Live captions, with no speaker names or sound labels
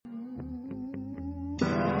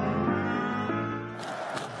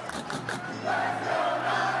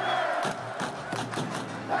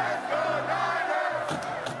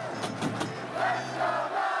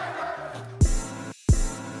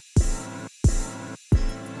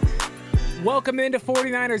Welcome into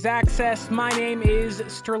 49ers Access. My name is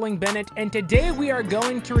Sterling Bennett, and today we are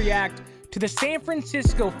going to react to the San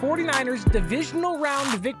Francisco 49ers divisional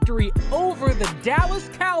round victory over the Dallas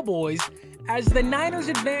Cowboys as the Niners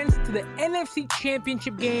advance to the NFC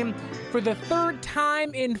Championship game for the third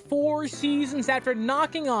time in 4 seasons after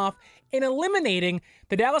knocking off and eliminating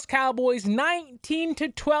the Dallas Cowboys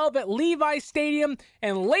 19-12 at Levi's Stadium.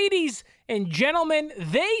 And ladies and gentlemen,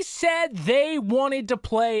 they said they wanted to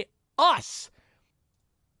play us.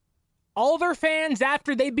 All their fans,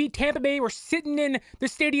 after they beat Tampa Bay, were sitting in the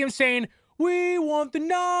stadium saying, "We want the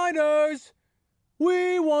Niners.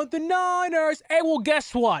 We want the Niners." Hey, well,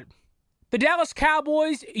 guess what? The Dallas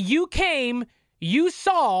Cowboys, you came, you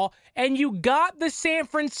saw, and you got the San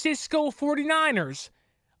Francisco 49ers.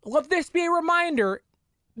 Let this be a reminder.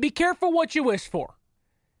 Be careful what you wish for.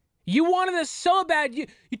 You wanted us so bad. You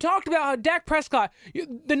talked about how Dak Prescott,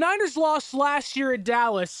 the Niners lost last year at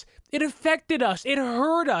Dallas. It affected us. It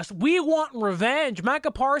hurt us. We want revenge.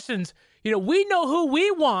 Micah Parsons, we know who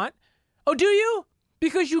we want. Oh, do you?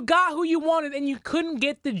 Because you got who you wanted and you couldn't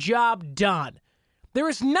get the job done. There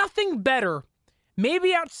is nothing better,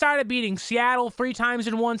 maybe outside of beating Seattle 3 times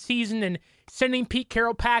in one season and sending Pete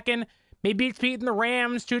Carroll packing. Maybe it's beating the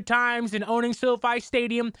Rams 2 times and owning SoFi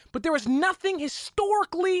Stadium. But there was nothing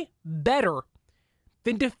historically better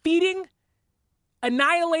than defeating,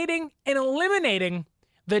 annihilating, and eliminating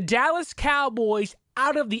the Dallas Cowboys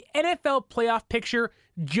out of the NFL playoff picture,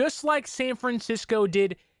 just like San Francisco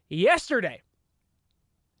did yesterday.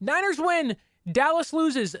 Niners win, Dallas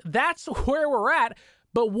loses. That's where we're at.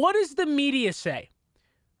 But what does the media say?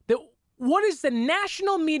 What is the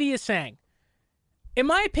national media saying? In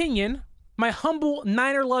my opinion, my humble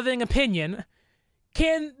Niner-loving opinion,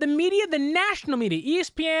 can the media, the national media,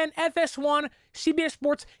 ESPN, FS1, CBS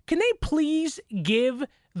Sports, can they please give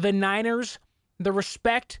the Niners the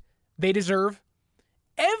respect they deserve?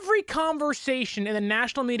 Every conversation in the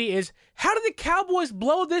national media is, how did the Cowboys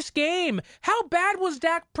blow this game? How bad was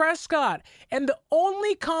Dak Prescott? And the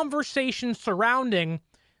only conversation surrounding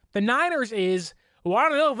the Niners is, well, I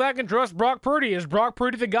don't know if I can trust Brock Purdy. Is Brock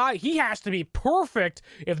Purdy the guy? He has to be perfect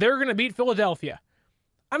if they're going to beat Philadelphia.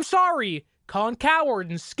 I'm sorry, Colin Cowherd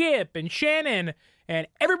and Skip and Shannon and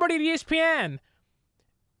everybody at ESPN.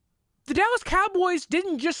 The Dallas Cowboys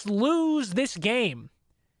didn't just lose this game.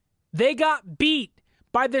 They got beat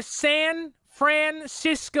by the San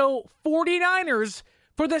Francisco 49ers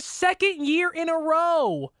for the second year in a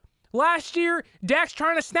row. Last year, Dak's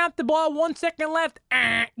trying to snap the ball, 1 second left,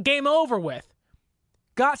 game over with.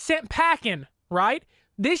 Got sent packing, right?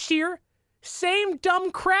 This year, same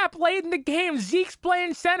dumb crap late in the game. Zeke's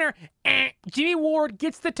playing center, Jimmy Ward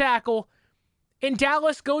gets the tackle, and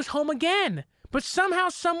Dallas goes home again. But somehow,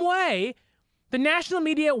 some way, the national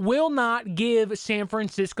media will not give San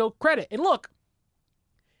Francisco credit. And look,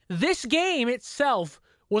 this game itself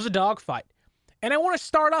was a dogfight. And I want to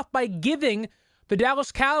start off by giving the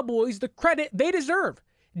Dallas Cowboys the credit they deserve.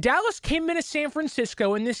 Dallas came into San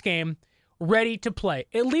Francisco in this game ready to play,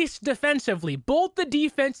 at least defensively. Both the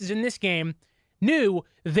defenses in this game knew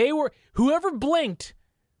whoever blinked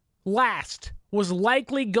last was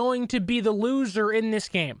likely going to be the loser in this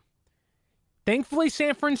game. Thankfully,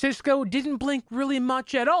 San Francisco didn't blink really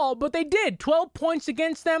much at all, but they did. 12 points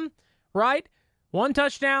against them, right? 1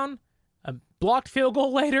 touchdown, a blocked field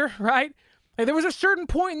goal later, right? Like, there was a certain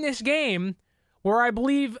point in this game where I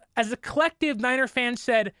believe, as a collective, Niner fans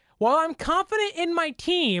said, while I'm confident in my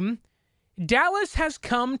team, Dallas has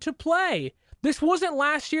come to play. This wasn't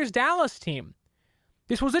last year's Dallas team.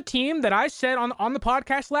 This was a team that I said on the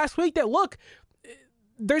podcast last week that, look,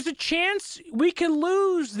 there's a chance we can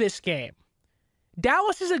lose this game.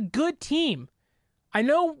 Dallas is a good team. I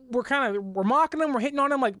know we're mocking them, we're hitting on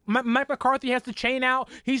them like Mike McCarthy has the chain out,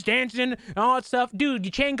 he's dancing and all that stuff. Dude,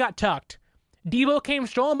 your chain got tucked. Debo came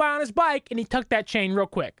strolling by on his bike and he tucked that chain real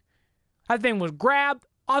quick. That thing was grabbed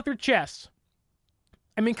off your chest.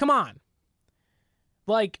 I mean, come on.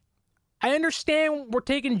 Like, I understand we're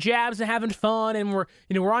taking jabs and having fun and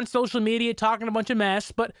we're on social media talking a bunch of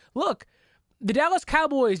mess, but look, the Dallas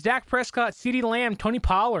Cowboys, Dak Prescott, CeeDee Lamb, Tony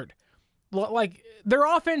Pollard, like, their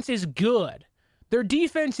offense is good. Their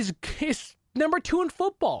defense is number 2 in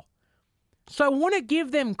football. So I want to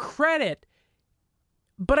give them credit,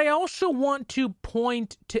 but I also want to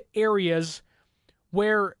point to areas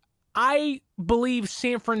where I believe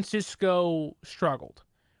San Francisco struggled.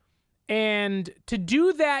 And to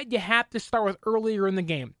do that, you have to start with earlier in the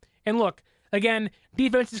game. And look, again,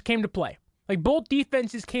 defenses came to play. Like, both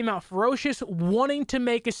defenses came out ferocious, wanting to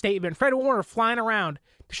make a statement. Fred Warner flying around.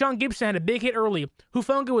 Deshaun Gibson had a big hit early.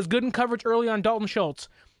 Hufanga was good in coverage early on Dalton Schultz.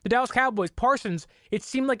 the Dallas Cowboys, Parsons, it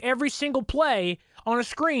seemed like every single play on a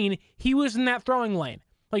screen, he was in that throwing lane.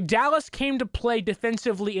 Like, Dallas came to play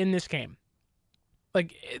defensively in this game.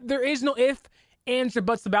 Like, there is no if, ands, or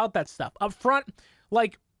buts about that stuff. Up front,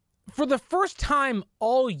 like, for the first time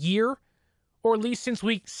all year, or at least since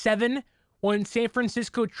week 7, when San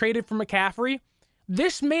Francisco traded for McCaffrey,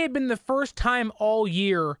 this may have been the first time all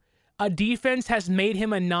year a defense has made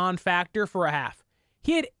him a non-factor for a half.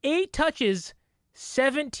 He had 8 touches,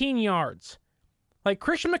 17 yards. Like,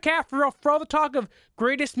 Christian McCaffrey, for all the talk of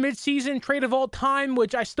greatest midseason trade of all time,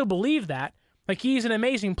 which I still believe that, like, he's an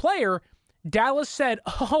amazing player, Dallas said,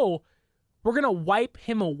 oh, we're going to wipe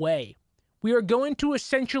him away. We are going to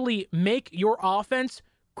essentially make your offense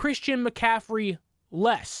Christian McCaffrey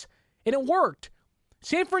less. And it worked.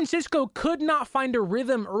 San Francisco could not find a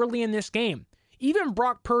rhythm early in this game. Even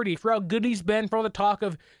Brock Purdy, for how good he's been, for all the talk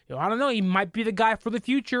of, I don't know, he might be the guy for the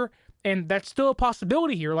future, and that's still a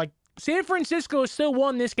possibility here. Like, San Francisco still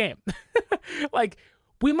won this game. Like,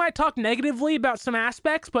 we might talk negatively about some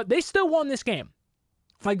aspects, but they still won this game.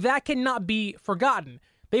 Like, that cannot be forgotten.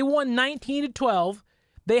 They won 19-12.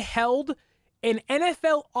 They held an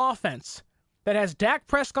NFL offense that has Dak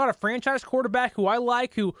Prescott, a franchise quarterback who I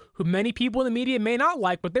like, who many people in the media may not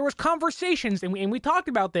like, but there was conversations, and we talked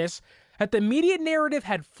about this, that the media narrative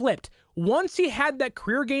had flipped. Once he had that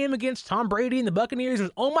career game against Tom Brady and the Buccaneers, it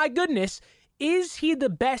was, oh my goodness, is he the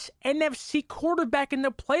best NFC quarterback in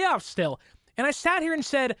the playoffs still? And I sat here and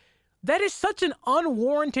said, that is such an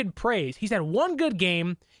unwarranted praise. He's had one good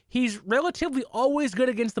game. He's relatively always good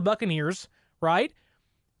against the Buccaneers, right?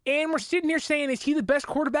 And we're sitting here saying, is he the best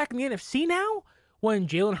quarterback in the NFC now? When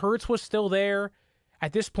Jalen Hurts was still there.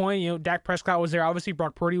 At this point, Dak Prescott was there. Obviously,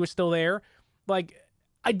 Brock Purdy was still there. Like,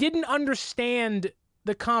 I didn't understand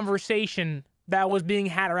the conversation that was being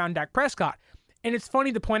had around Dak Prescott. And it's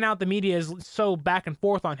funny to point out the media is so back and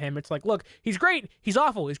forth on him. It's like, look, he's great. He's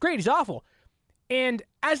awful. He's great. He's awful. And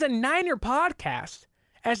as a Niner podcast,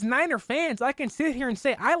 as Niner fans, I can sit here and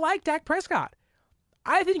say, I like Dak Prescott.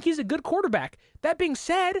 I think he's a good quarterback. That being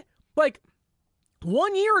said, like,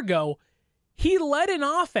 1 year ago, he led an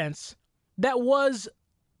offense that was,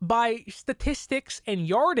 by statistics and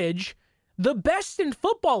yardage, the best in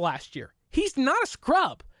football last year. He's not a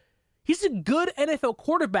scrub. He's a good NFL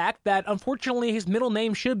quarterback that, unfortunately, his middle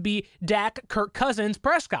name should be Dak Kirk Cousins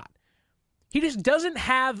Prescott. He just doesn't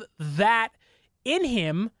have that in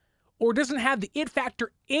him, or doesn't have the it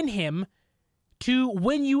factor in him to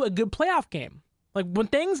win you a good playoff game. Like, when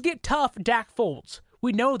things get tough, Dak folds.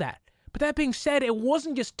 We know that. But that being said, it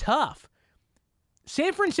wasn't just tough.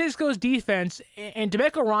 San Francisco's defense and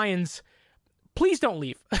DeMeco Ryans, please don't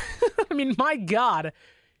leave. I mean, my God.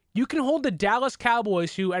 You can hold the Dallas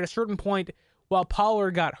Cowboys, who at a certain point, while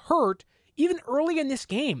Pollard got hurt, even early in this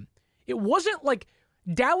game, it wasn't like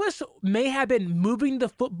Dallas may have been moving the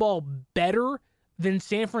football better than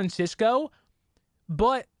San Francisco,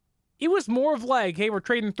 but it was more of like, hey, we're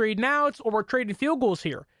trading 3 and outs or we're trading field goals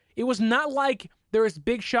here. It was not like there was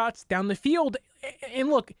big shots down the field. And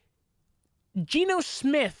look, Geno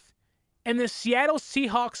Smith and the Seattle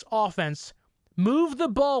Seahawks offense moved the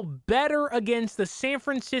ball better against the San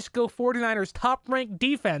Francisco 49ers top-ranked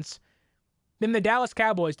defense than the Dallas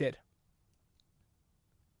Cowboys did.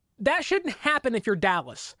 That shouldn't happen if you're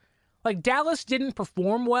Dallas. Like, Dallas didn't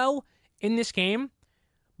perform well in this game,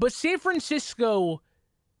 but San Francisco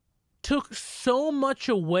took so much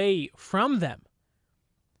away from them.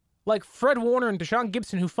 Like Fred Warner and Deshaun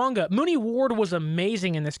Gibson-Hufanga, Mooney Ward was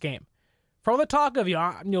amazing in this game. For all the talk of,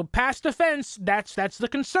 pass defense, that's the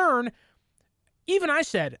concern. Even I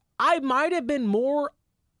said, I might have been more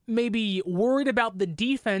maybe worried about the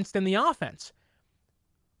defense than the offense.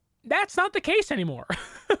 That's not the case anymore.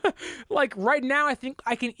 Like, right now, I think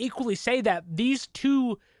I can equally say that these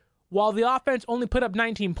two, while the offense only put up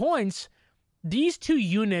 19 points, these two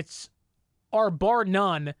units are, bar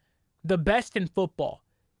none, the best in football.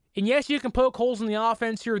 And yes, you can poke holes in the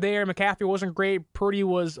offense here or there. McCaffrey wasn't great. Purdy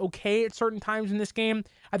was okay at certain times in this game.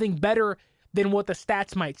 I think better than what the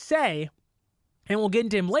stats might say. And we'll get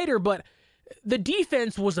into him later, but the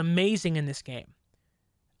defense was amazing in this game.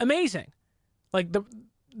 Amazing. Like,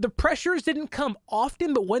 the pressures didn't come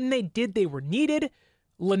often, but when they did, they were needed.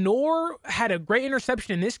 Lenore had a great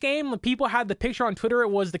interception in this game. When people had the picture on Twitter, it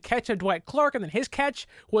was the catch of Dwight Clark and then his catch,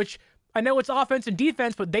 which I know it's offense and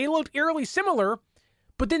defense, but they looked eerily similar.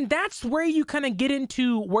 But then that's where you kind of get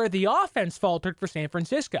into where the offense faltered for San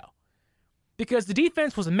Francisco. Because the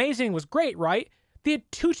defense was amazing, was great, right? They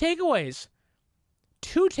had 2 takeaways.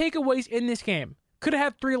 2 takeaways in this game. Could have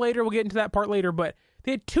had 3 later. We'll get into that part later. But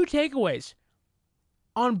they had 2 takeaways.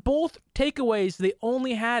 On both takeaways, they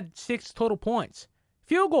only had 6 total points.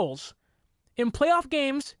 field goals in playoff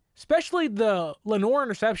games, especially the Lenoir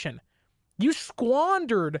interception. You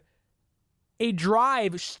squandered a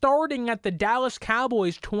drive starting at the Dallas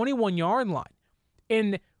Cowboys 21-yard line.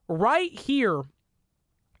 And right here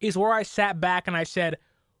is where I sat back and I said,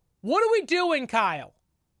 what are we doing, Kyle?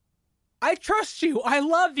 I trust you. I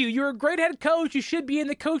love you. You're a great head coach. You should be in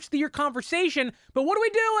the Coach of the Year conversation. But what are we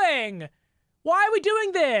doing? Why are we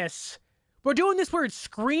doing this? We're doing this weird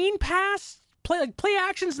screen pass. Play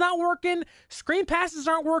action's not working. Screen passes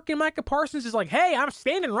aren't working. Micah Parsons is like, hey, I'm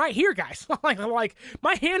standing right here, guys. like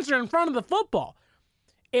my hands are in front of the football.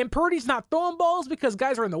 And Purdy's not throwing balls because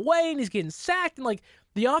guys are in the way and he's getting sacked. And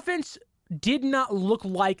the offense did not look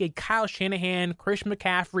like a Kyle Shanahan, Christian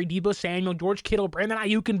McCaffrey, Deebo Samuel, George Kittle, Brandon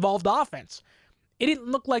Ayuk involved offense. It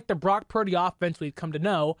didn't look like the Brock Purdy offense we've come to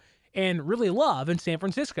know and really love in San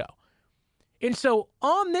Francisco. And so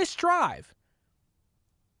on this drive,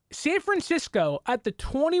 San Francisco at the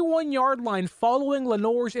 21-yard line following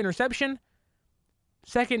Lenoir's interception,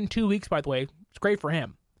 second in 2 weeks, by the way. It's great for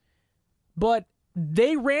him. But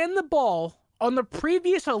they ran the ball on the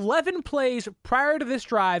previous 11 plays prior to this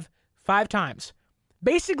drive 5 times.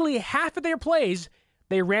 Basically, half of their plays,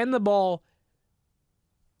 they ran the ball.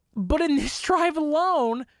 But in this drive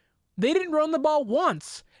alone, they didn't run the ball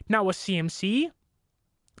once. Not with CMC,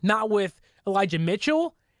 not with Elijah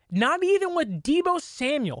Mitchell, not even with Deebo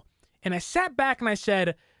Samuel. And I sat back and I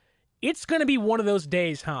said, it's going to be one of those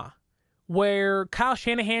days, where Kyle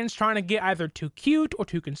Shanahan's trying to get either too cute or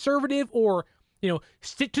too conservative or,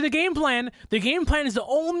 stick to the game plan. The game plan is the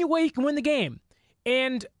only way you can win the game.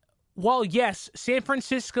 And while, yes, San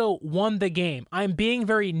Francisco won the game, I'm being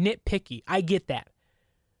very nitpicky. I get that.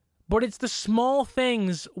 But it's the small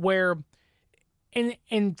things where,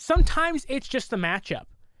 and sometimes it's just the matchup.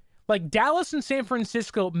 Like Dallas and San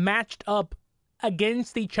Francisco matched up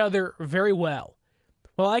against each other very well.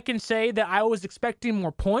 Well, I can say that I was expecting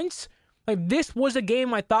more points. This was a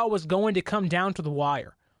game I thought was going to come down to the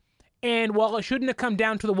wire. And while it shouldn't have come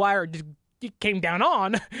down to the wire, it came down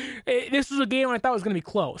on. This was a game I thought was going to be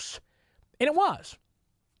close. And it was.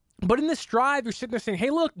 But in this drive, you're sitting there saying,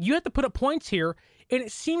 hey, look, you have to put up points here. And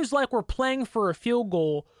it seems like we're playing for a field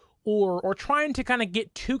goal or trying to kind of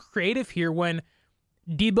get too creative here when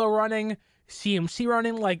Deebo running, CMC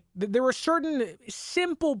running. There were certain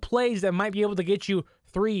simple plays that might be able to get you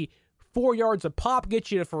 3-4 yards a pop,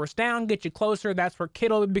 get you to first down, get you closer. That's where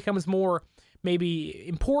Kittle becomes more maybe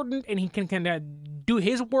important and he can kind of do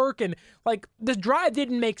his work. And this drive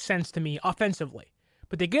didn't make sense to me offensively.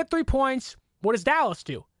 But they get 3 points. What does Dallas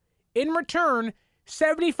do? In return,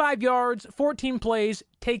 75 yards, 14 plays,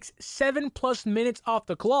 takes 7+ minutes off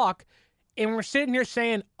the clock. And we're sitting here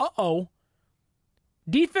saying, uh-oh.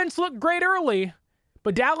 Defense looked great early,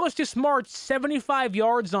 but Dallas just marched 75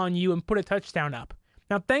 yards on you and put a touchdown up.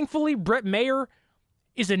 Now, thankfully, Brett Maher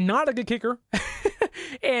is not a good kicker.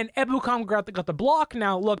 And Ebukam got the block.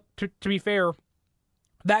 Now, look, to be fair,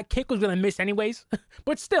 that kick was going to miss anyways.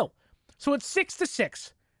 But still. So it's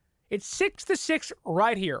 6-6. It's 6-6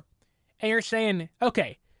 right here. And you're saying,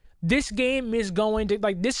 okay, this game is going to,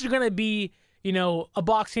 this is going to be, a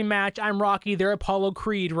boxing match. I'm Rocky. They're Apollo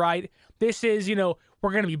Creed, right? This is,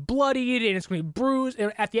 we're going to be bloodied and it's going to be bruised.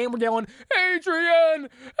 And at the end, we're yelling, Adrian,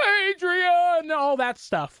 all that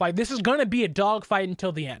stuff. This is going to be a dogfight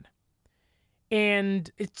until the end. And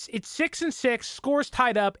it's 6-6, scores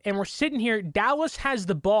tied up, and we're sitting here. Dallas has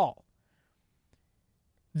the ball.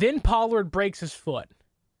 Then Pollard breaks his foot.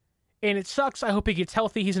 And it sucks. I hope he gets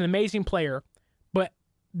healthy. He's an amazing player. But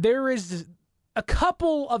there is a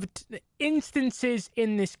couple of instances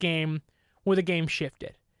in this game where the game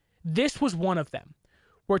shifted. This was one of them,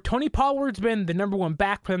 where Tony Pollard's been the number one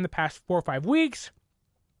back for them the past 4 or 5 weeks.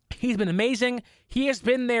 He's been amazing. He has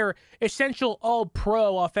been their essential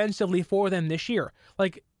all-pro offensively for them this year.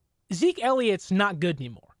 Zeke Elliott's not good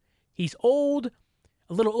anymore. He's old,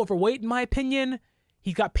 a little overweight in my opinion.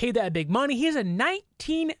 He got paid that big money. He has a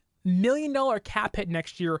 $19 million cap hit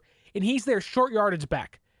next year, and he's their short yardage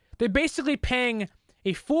back. They're basically paying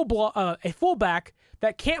a fullback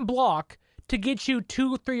that can't block to get you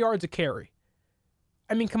 2-3 yards a carry.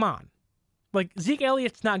 I mean, come on. Zeke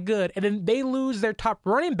Elliott's not good, and then they lose their top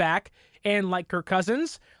running back, and Kirk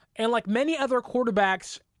Cousins, and many other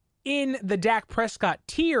quarterbacks in the Dak Prescott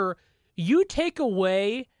tier, you take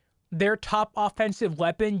away their top offensive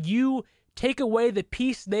weapon, you take away the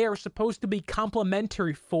piece they are supposed to be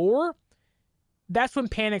complementary for, that's when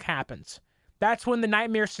panic happens. That's when the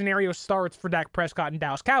nightmare scenario starts for Dak Prescott and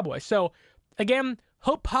Dallas Cowboys. So, again,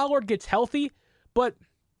 hope Pollard gets healthy,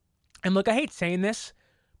 and look, I hate saying this,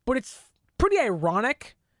 but it's pretty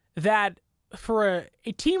ironic that for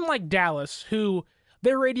a team like Dallas, who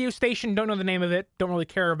Their radio station, don't know the name of it, don't really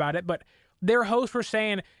care about it, but their hosts were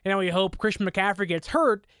saying, we hope Christian McCaffrey gets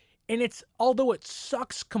hurt. And although it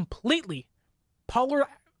sucks completely, Pollard,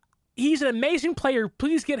 he's an amazing player.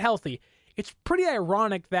 Please get healthy. It's pretty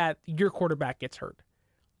ironic that your quarterback gets hurt.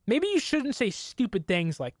 Maybe you shouldn't say stupid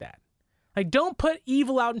things like that. Like, don't put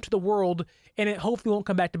evil out into the world and it hopefully won't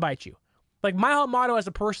come back to bite you. Like, my whole motto as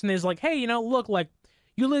a person is like, hey, look, like,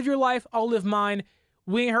 you live your life, I'll live mine.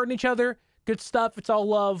 We ain't hurting each other. Good stuff. It's all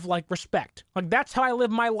love, like, respect. Like, that's how I live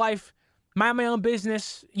my life. Mind my own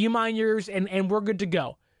business. You mind yours, and we're good to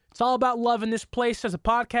go. It's all about love in this place as a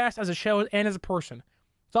podcast, as a show, and as a person.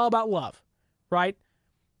 It's all about love, right?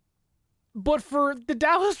 But for the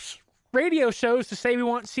Dallas radio shows to say we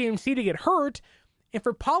want CMC to get hurt, and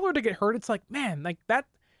for Pollard to get hurt, it's like, man, like that,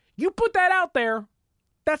 you put that out there.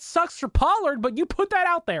 That sucks for Pollard, but you put that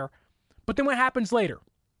out there. But then what happens later?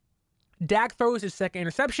 Dak throws his second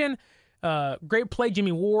interception. Great play,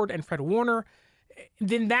 Jimmy Ward and Fred Warner.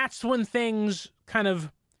 Then that's when things kind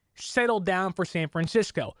of settled down for San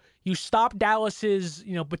Francisco. You stop Dallas's,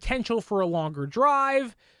 potential for a longer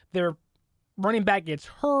drive. Their running back gets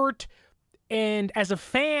hurt. And as a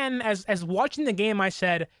fan, as watching the game, I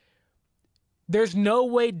said, there's no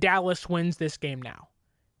way Dallas wins this game now.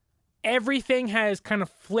 Everything has kind of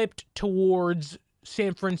flipped towards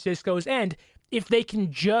San Francisco's end if they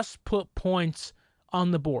can just put points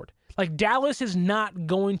on the board. Like, Dallas is not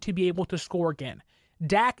going to be able to score again.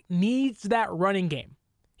 Dak needs that running game.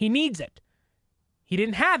 He needs it. He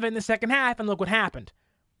didn't have it in the second half, and look what happened.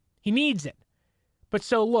 He needs it. But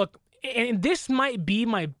so, look, and this might be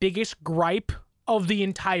my biggest gripe of the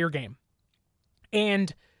entire game.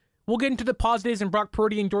 And we'll get into the positives and Brock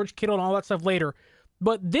Purdy and George Kittle and all that stuff later.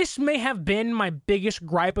 But this may have been my biggest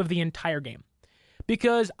gripe of the entire game.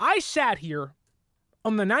 Because I sat here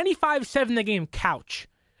on the 95-7 the game couch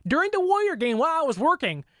during the Warrior game while I was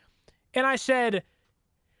working, and I said,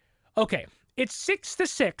 okay, it's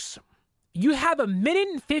 6-6. You have 1 minute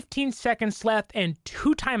and 15 seconds left and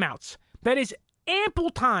 2 timeouts. That is ample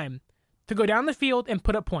time to go down the field and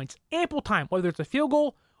put up points. Ample time, whether it's a field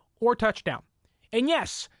goal or touchdown. And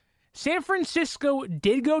yes, San Francisco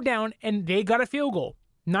did go down and they got a field goal.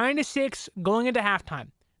 9-6 going into halftime.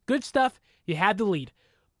 Good stuff. You had the lead.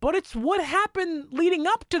 But it's what happened leading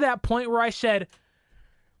up to that point where I said,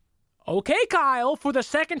 okay, Kyle, for the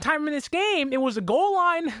second time in this game, it was a goal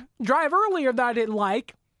line drive earlier that I didn't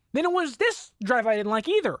like. Then it was this drive I didn't like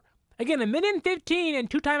either. Again, 1 minute and 15 and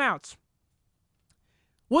 2 timeouts.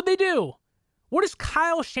 What'd they do? What does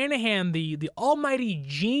Kyle Shanahan, the almighty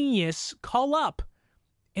genius, call up?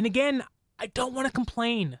 And again, I don't want to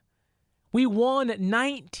complain. We won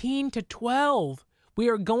 19-12. We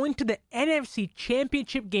are going to the NFC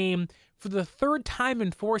Championship game for the 3rd time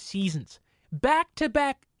in 4 seasons.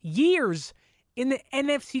 Back-to-back years in the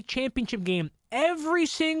NFC Championship game. Every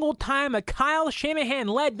single time a Kyle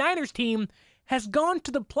Shanahan-led Niners team has gone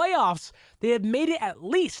to the playoffs, they have made it at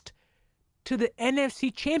least to the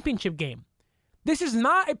NFC Championship game. This is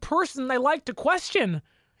not a person I like to question.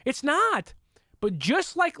 It's not. But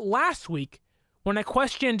just like last week, when I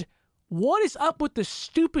questioned what is up with the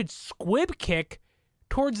stupid squib kick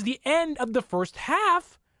towards the end of the first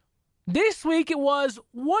half, this week it was,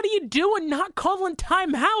 what are you doing not calling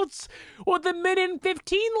timeouts with 1 minute and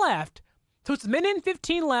 15 left? So it's 1 minute and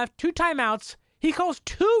 15 left, 2 timeouts. He calls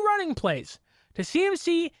 2 running plays to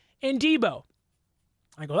CMC and Debo.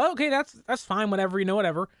 I go, okay, that's fine, whatever,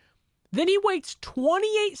 whatever. Then he waits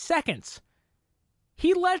 28 seconds.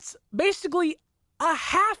 He lets basically a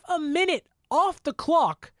half a minute off the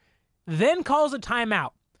clock, then calls a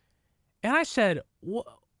timeout. And I said,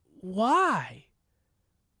 why?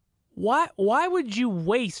 Why would you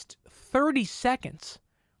waste 30 seconds?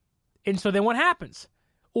 And so then what happens?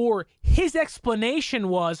 Or his explanation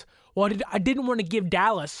was, well, I didn't want to give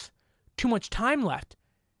Dallas too much time left.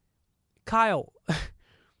 Kyle,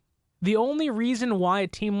 the only reason why a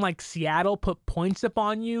team like Seattle put points up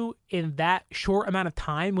on you in that short amount of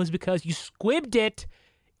time was because you squibbed it,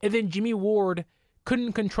 and then Jimmy Ward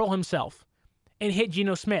couldn't control himself and hit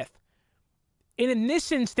Geno Smith. And in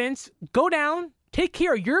this instance, go down, take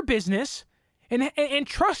care of your business, and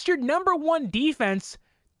trust your number one defense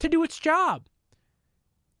to do its job.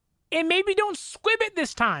 And maybe don't squib it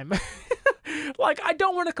this time. Like, I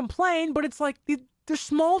don't want to complain, but it's like, they're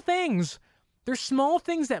small things. They're small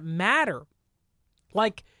things that matter.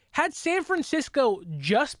 Like, had San Francisco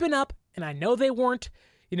just been up, and I know they weren't,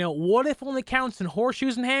 what if only counts in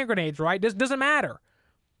horseshoes and hand grenades, right? Doesn't matter.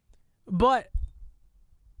 But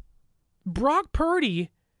Brock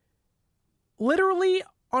Purdy, literally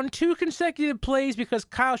on 2 consecutive plays because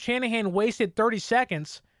Kyle Shanahan wasted 30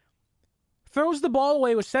 seconds, throws the ball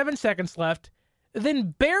away with 7 seconds left,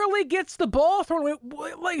 then barely gets the ball thrown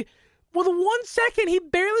away. Like, with 1 second, he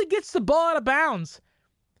barely gets the ball out of bounds.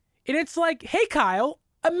 And it's like, hey, Kyle,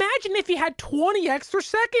 imagine if you had 20 extra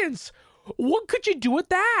seconds. What could you do with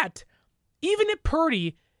that? Even if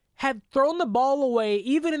Purdy had thrown the ball away,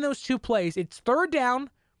 even in those 2 plays, it's third down.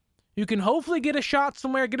 You can hopefully get a shot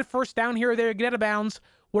somewhere, get a first down here or there, get out of bounds.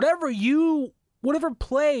 Whatever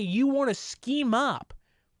play you want to scheme up,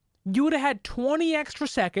 you would have had 20 extra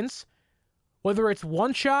seconds, whether it's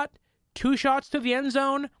 1 shot, 2 shots to the end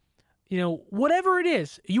zone, whatever it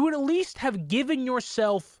is, you would at least have given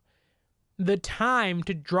yourself the time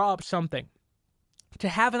to draw up something, to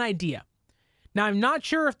have an idea. Now, I'm not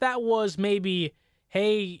sure if that was maybe,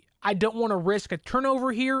 hey, I don't want to risk a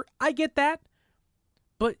turnover here. I get that.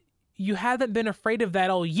 But you haven't been afraid of that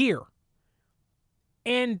all year.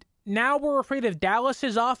 And now we're afraid of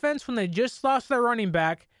Dallas's offense when they just lost their running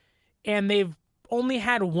back and they've only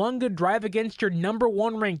had 1 good drive against your number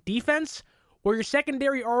 1 ranked defense, where your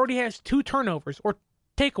secondary already has 2 turnovers or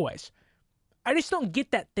takeaways. I just don't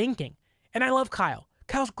get that thinking. And I love Kyle.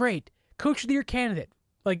 Kyle's great. Coach of the Year candidate.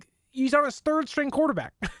 Like, he's on his 3rd string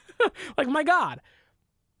quarterback. Like, my God.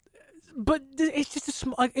 But it's just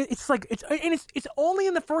it's only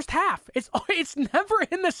in the first half. It's never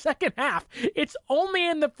in the second half. It's only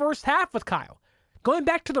in the first half with Kyle. Going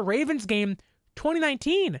back to the Ravens game,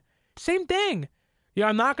 2019, same thing.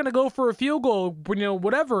 I'm not going to go for a field goal,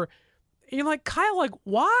 whatever. And you're like, Kyle, like,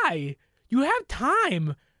 why? You have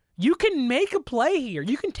time. You can make a play here.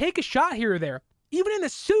 You can take a shot here or there. Even in the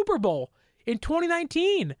Super Bowl in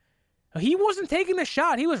 2019, he wasn't taking the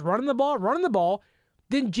shot. He was running the ball.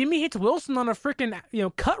 Then Jimmy hits Wilson on a freaking,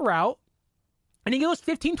 cut route, and he goes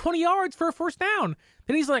 15, 20 yards for a first down.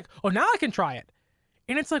 Then he's like, oh, now I can try it.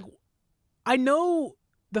 And it's like, I know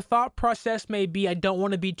the thought process may be, I don't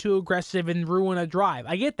want to be too aggressive and ruin a drive.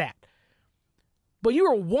 I get that. But you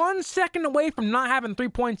were 1 second away from not having 3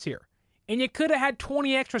 points here. And you could have had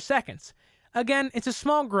 20 extra seconds. Again, it's a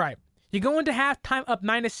small gripe. You go into halftime up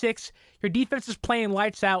 9-6. Your defense is playing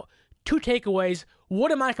lights out. 2 takeaways.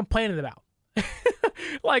 What am I complaining about?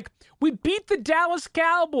 Like, we beat the Dallas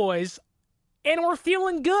Cowboys and we're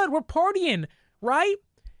feeling good. We're partying, right?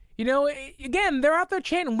 Again, they're out there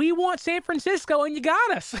chanting, we want San Francisco, and you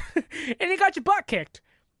got us. And you got your butt kicked.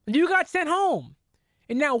 You got sent home.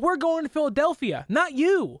 And now we're going to Philadelphia, not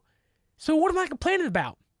you. So what am I complaining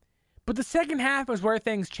about? But the second half is where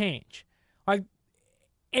things change. Like,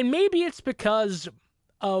 and maybe it's because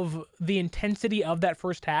of the intensity of that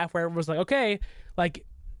first half, where it was like, okay, like,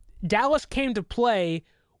 Dallas came to play.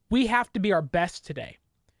 We have to be our best today.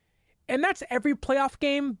 And that's every playoff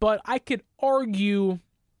game, but I could argue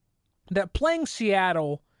that playing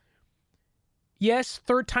Seattle, yes,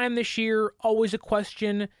 3rd time this year, always a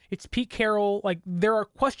question. It's Pete Carroll. Like, there are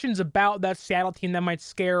questions about that Seattle team that might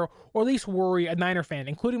scare or at least worry a Niner fan,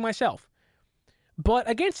 including myself. But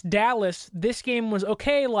against Dallas, this game was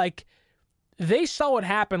okay. Like, they saw what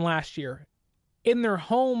happened last year in their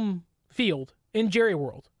home field in Jerry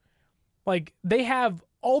World. Like, they have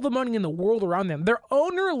all the money in the world around them. Their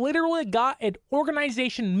owner literally got an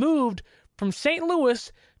organization moved from St.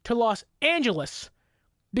 Louis to Los Angeles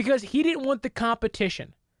because he didn't want the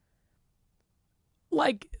competition.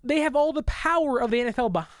 Like, they have all the power of the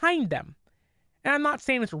NFL behind them. And I'm not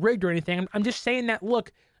saying it's rigged or anything. I'm just saying that,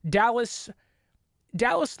 look, Dallas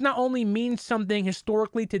not only means something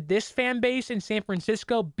historically to this fan base in San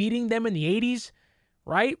Francisco, beating them in the 80s,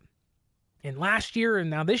 right? And last year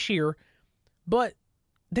and now this year, but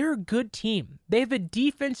they're a good team. They have a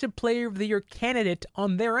defensive player of the year candidate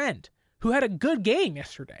on their end who had a good game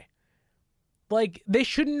yesterday. Like, they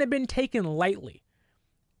shouldn't have been taken lightly.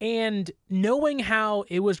 And knowing how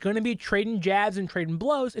it was going to be trading jabs and trading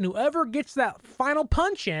blows, and whoever gets that final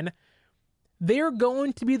punch in, they're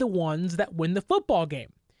going to be the ones that win the football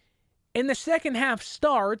game. And the second half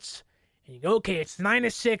starts, and you go, okay, it's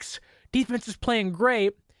 9-6, defense is playing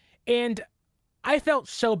great, and I felt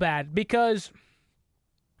so bad because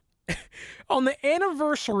on the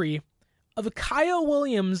anniversary of Kyle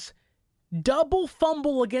Williams' double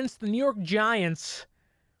fumble against the New York Giants,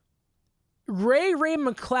 Ray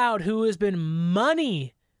McCloud, who has been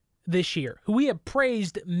money this year, who we have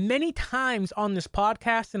praised many times on this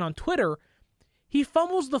podcast and on Twitter, he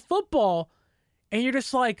fumbles the football, and you're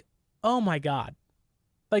just like, oh my God.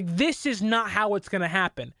 Like, this is not how it's going to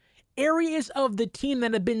happen. Areas of the team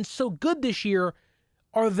that have been so good this year,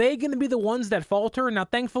 are they going to be the ones that falter? Now,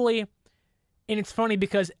 thankfully, and it's funny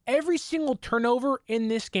because every single turnover in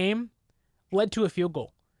this game led to a field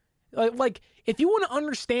goal. Like, if you want to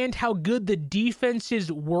understand how good the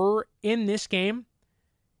defenses were in this game,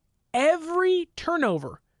 every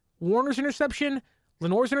turnover, Warner's interception,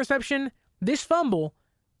 Lenoir's interception, this fumble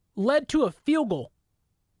led to a field goal.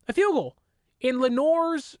 A field goal. In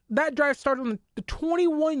Lenoir's, that drive started on the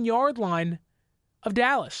 21-yard line of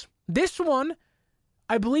Dallas. This one,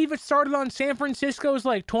 I believe it started on San Francisco's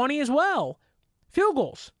 20 as well. Field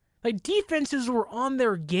goals. Defenses were on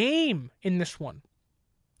their game in this one.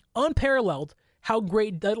 Unparalleled how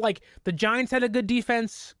great, the Giants had a good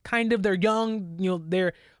defense, kind of. They're young,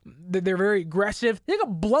 they're very aggressive. They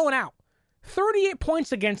got blown out. 38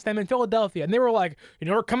 points against them in Philadelphia. And they were like,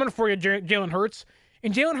 we're coming for you, Jalen Hurts.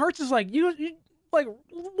 And Jalen Hurts is like,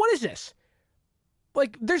 what is this?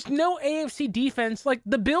 There's no AFC defense like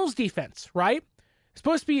the Bills defense, right?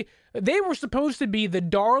 They were supposed to be the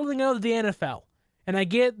darling of the NFL. And I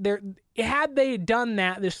get had they done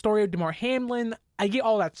that, the story of DeMar Hamlin, I get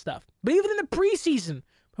all that stuff. But even in the preseason,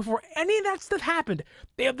 before any of that stuff happened,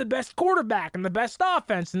 they have the best quarterback and the best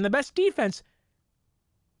offense and the best defense.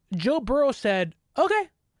 Joe Burrow said, okay,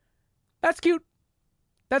 that's cute.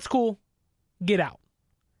 That's cool. Get out.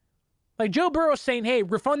 Joe Burrow saying, hey,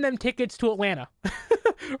 refund them tickets to Atlanta.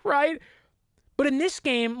 Right? But in this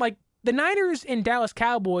game, the Niners and Dallas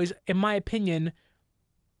Cowboys, in my opinion,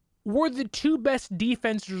 were the two best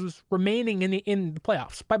defenses remaining in the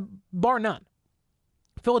playoffs, bar none.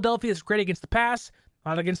 Philadelphia is great against the pass,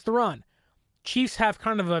 not against the run. Chiefs have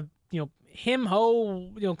kind of a,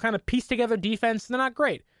 him-ho, kind of pieced-together defense. They're not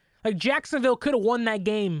great. Jacksonville could have won that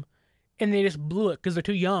game, and they just blew it because they're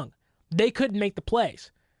too young. They couldn't make the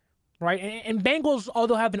plays, right? And Bengals,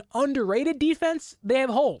 although have an underrated defense, they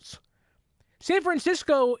have holes. San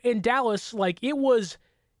Francisco and Dallas, it was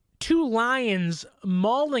two lions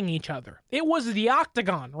mauling each other. It was the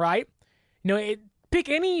octagon, right? Pick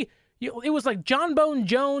any... It was like John Bone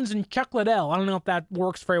Jones and Chuck Liddell. I don't know if that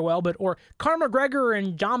works very well, or Conor McGregor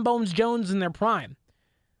and John Bones Jones in their prime.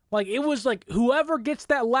 It was whoever gets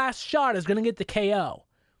that last shot is going to get the KO.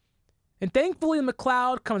 And thankfully,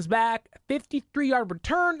 McLeod comes back, 53-yard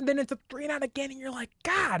return, then it's a 3-and-out again, and you're like,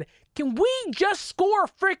 God, can we just score a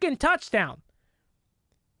freaking touchdown?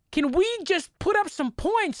 Can we just put up some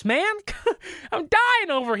points, man? I'm dying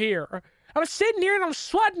over here. I'm sitting here and I'm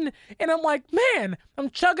sweating, and I'm like, man, I'm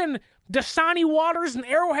chugging Dasani waters and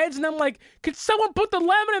Arrowheads, and I'm like, could someone put the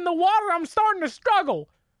lemon in the water? I'm starting to struggle.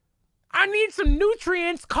 I need some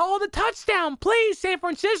nutrients. Call the touchdown. Please, San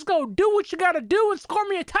Francisco, do what you got to do and score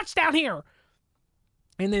me a touchdown here.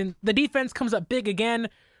 And then the defense comes up big again.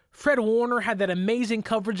 Fred Warner had that amazing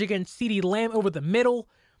coverage against CeeDee Lamb over the middle.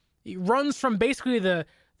 He runs from basically the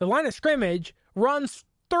line of scrimmage, runs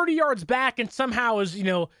 30 yards back, and somehow is,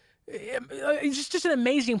 it's just an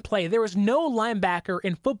amazing play. There was no linebacker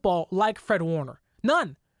in football like Fred Warner.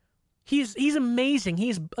 None. He's amazing.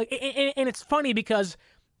 And it's funny because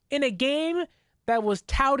in a game that was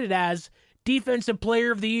touted as Defensive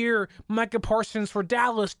Player of the Year, Micah Parsons for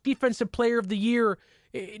Dallas, Defensive Player of the Year,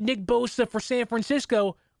 Nick Bosa for San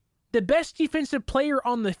Francisco, the best defensive player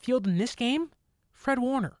on the field in this game, Fred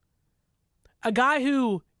Warner. A guy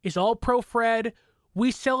who is all-pro Fred.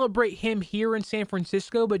 We celebrate him here in San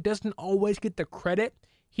Francisco, but doesn't always get the credit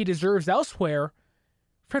he deserves elsewhere.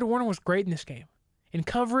 Fred Warner was great in this game. In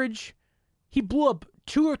coverage, he blew up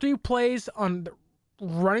 2 or 3 plays on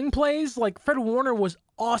running plays. Fred Warner was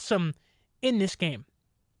awesome in this game.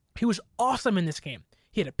 He was awesome in this game.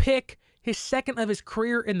 He had a pick, his second of his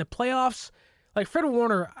career in the playoffs. Fred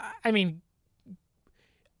Warner, I mean,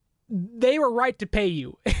 they were right to pay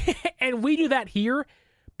you. And we do that here,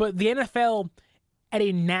 but the NFL at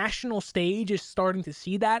a national stage is starting to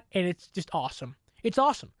see that, and it's just awesome. It's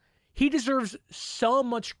awesome. He deserves so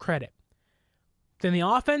much credit. Then the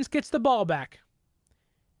offense gets the ball back,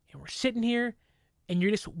 and we're sitting here, and you're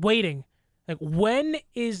just waiting. When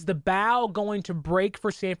is the bow going to break for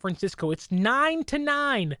San Francisco? It's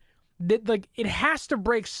 9-9. It has to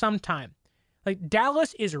break sometime.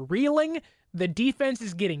 Dallas is reeling. The defense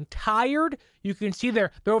is getting tired. You can see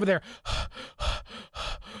they're over there.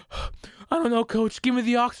 I don't know, coach. Give me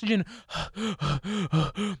the oxygen.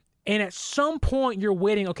 And at some point, you're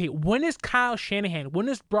waiting. Okay, when is Kyle Shanahan? When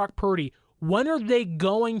is Brock Purdy? When are they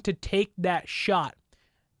going to take that shot?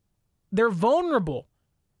 They're vulnerable.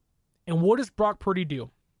 And what does Brock Purdy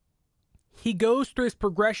do? He goes through his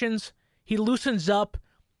progressions. He loosens up.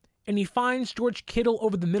 And he finds George Kittle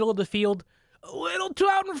over the middle of the field. A little too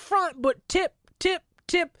out in front, but tip.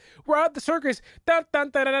 We're out the circus. And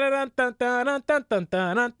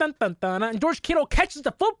George Kittle catches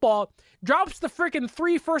the football, drops the freaking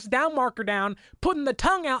 3 first down marker down, putting the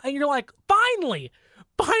tongue out, and you're like, finally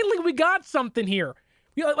we got something here.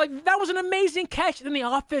 Like, that was an amazing catch. Then the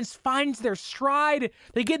offense finds their stride.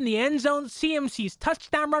 They get in the end zone. CMC's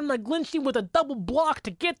touchdown run, McGlinchey with a double block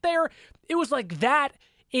to get there. It was like, that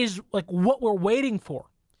is like what we're waiting for.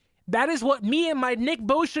 That is what me and my Nick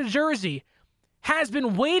Bosa jersey has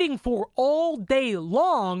been waiting for all day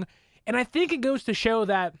long. And I think it goes to show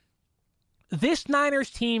that this Niners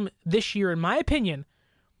team this year, in my opinion,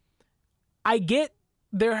 I get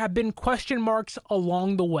there have been question marks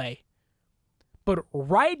along the way. But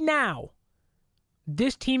right now,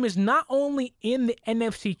 this team is not only in the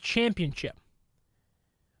NFC Championship,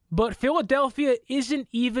 but Philadelphia isn't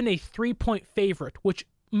even a 3-point favorite, which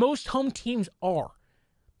most home teams are.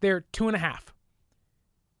 They're 2.5.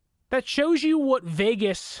 That shows you what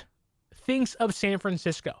Vegas thinks of San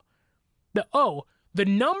Francisco. The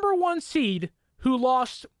number one seed who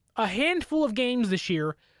lost a handful of games this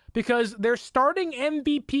year because their starting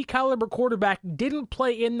MVP caliber quarterback didn't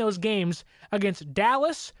play in those games against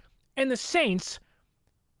Dallas and the Saints.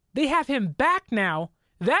 They have him back now.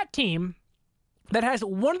 That team that has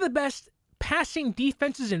one of the best passing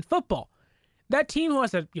defenses in football. That team who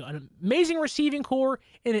has an amazing receiving core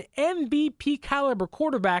and an MVP caliber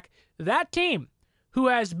quarterback. That team who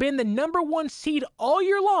has been the number one seed all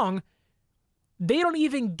year long. They don't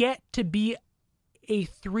even get to be a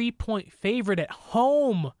 3-point favorite at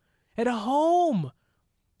home. At home.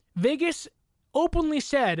 Vegas openly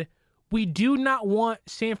said, we do not want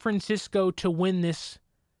San Francisco to win this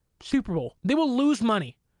Super Bowl. They will lose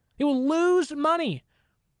money. They will lose money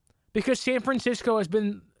because San Francisco has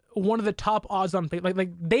been one of the top odds on things. Like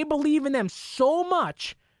they believe in them so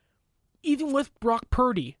much, even with Brock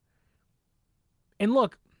Purdy. And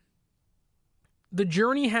look, the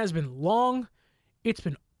journey has been long. It's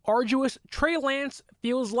been arduous. Trey Lance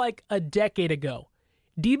feels like a decade ago.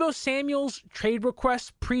 Deebo Samuel's trade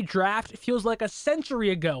request pre-draft feels like a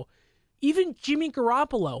century ago. Even Jimmy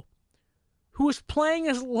Garoppolo, who was playing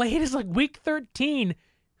as late as like week 13,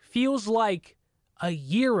 feels like a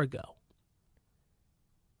year ago.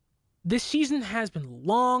 This season has been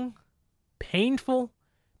long, painful,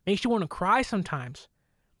 makes you want to cry sometimes.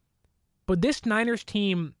 But this Niners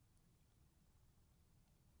team,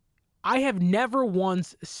 I have never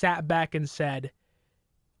once sat back and said,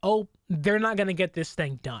 oh, they're not going to get this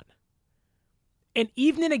thing done. And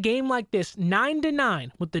even in a game like this,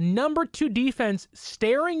 9-9, with the number 2 defense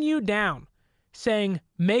staring you down, saying,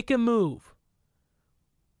 make a move.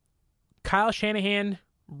 Kyle Shanahan,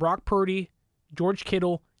 Brock Purdy, George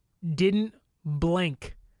Kittle didn't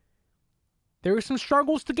blink. There were some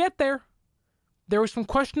struggles to get there. There was some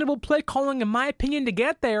questionable play calling, in my opinion, to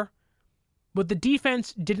get there. But the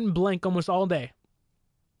defense didn't blink almost all day.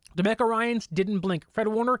 DeMeco Ryans didn't blink. Fred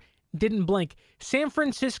Warner didn't blink. San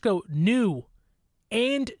Francisco knew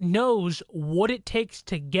and knows what it takes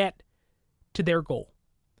to get to their goal.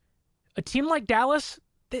 A team like Dallas,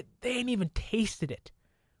 they ain't even tasted it.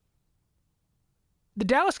 The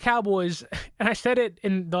Dallas Cowboys, and I said it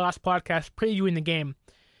in the last podcast previewing the game,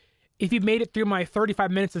 if you've made it through my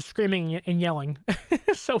 35 minutes of screaming and yelling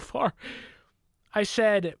so far, I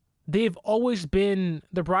said they've always been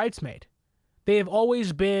the bridesmaid. They have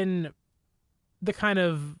always been the kind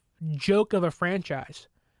of joke of a franchise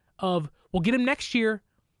of, we'll get him next year.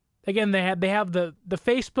 Again, they have the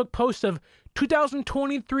Facebook post of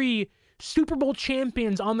 2023 Super Bowl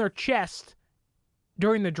champions on their chest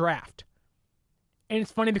during the draft. And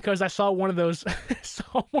it's funny because I saw one of those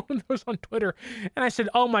on Twitter, and I said,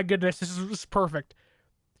 oh my goodness, this is perfect.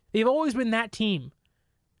 They've always been that team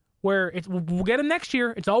where we'll get them next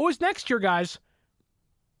year. It's always next year, guys.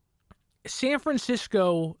 San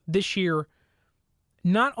Francisco this year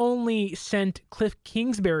not only sent Cliff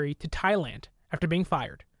Kingsbury to Thailand after being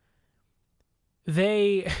fired,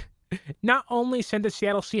 they not only sent the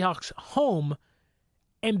Seattle Seahawks home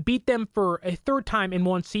and beat them for a third time in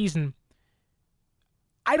one season.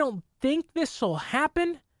 I don't think this will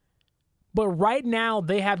happen, but right now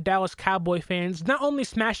they have Dallas Cowboy fans not only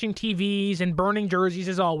smashing TVs and burning jerseys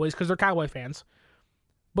as always because they're Cowboy fans,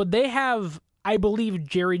 but they have, I believe,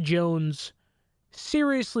 Jerry Jones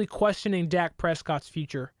seriously questioning Dak Prescott's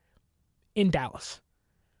future in Dallas.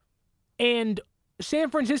 And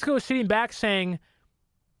San Francisco is sitting back saying,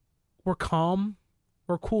 we're calm,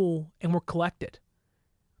 we're cool, and we're collected.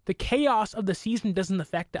 The chaos of the season doesn't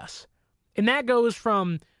affect us. And that goes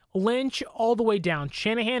from Lynch all the way down,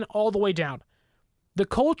 Shanahan all the way down. The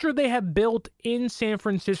culture they have built in San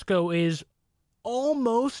Francisco is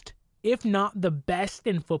almost, if not the best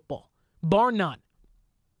in football, bar none.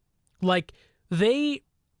 Like, they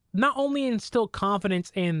not only instill confidence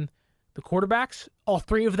in the quarterbacks, all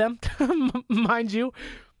three of them, mind you,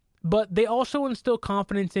 but they also instill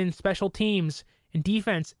confidence in special teams and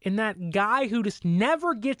defense in that guy who just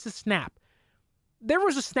never gets a snap. There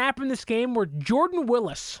was a snap in this game where Jordan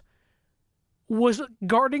Willis was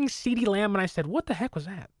guarding CeeDee Lamb, and I said, what the heck was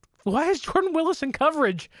that? Why is Jordan Willis in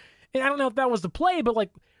coverage? And I don't know if that was the play, but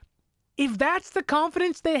like, if that's the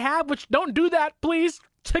confidence they have, which don't do that, please,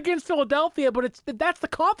 against Philadelphia, but that's the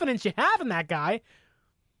confidence you have in that guy.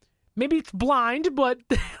 Maybe it's blind, but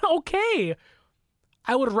okay.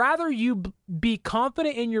 I would rather you be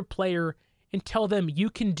confident in your player and tell them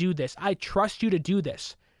you can do this. I trust you to do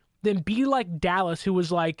this. Than be like Dallas, who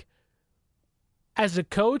was like, as a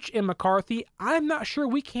coach in McCarthy, I'm not sure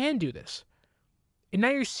we can do this. And now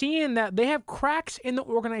you're seeing that they have cracks in the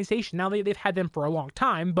organization. Now they've had them for a long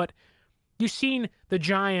time, but you've seen the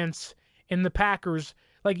Giants and the Packers.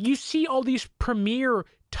 Like, you see all these premier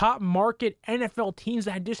top market NFL teams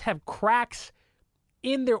that just have cracks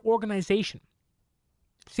in their organization.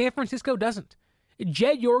 San Francisco doesn't.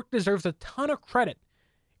 Jed York deserves a ton of credit.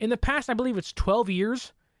 In the past, I believe it's 12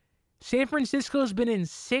 years, San Francisco's been in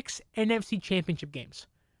 6 NFC championship games.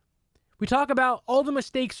 We talk about all the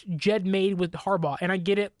mistakes Jed made with Harbaugh, and I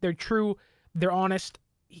get it. They're true. They're honest.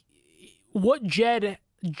 What Jed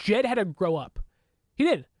had to grow up. He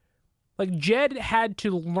did. Like, Jed had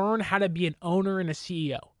to learn how to be an owner and a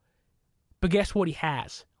CEO. But guess what he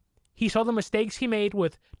has? He saw the mistakes he made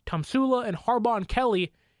with Tomsula and Harbaugh and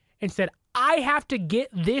Kelly and said, I have to get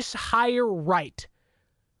this hire right.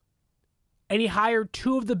 And he hired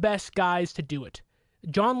 2 of the best guys to do it.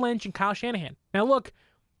 John Lynch and Kyle Shanahan. Now look,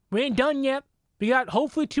 we ain't done yet. We got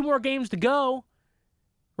hopefully 2 more games to go,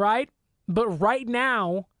 right? But right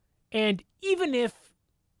now, and even if,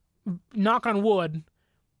 knock on wood,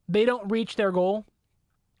 they don't reach their goal,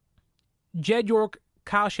 Jed York,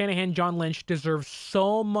 Kyle Shanahan, John Lynch deserve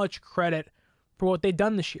so much credit for what they've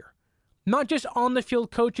done this year. Not just on the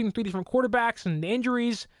field coaching 3 different quarterbacks and the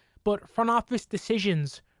injuries, but front office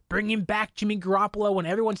decisions, bringing back Jimmy Garoppolo when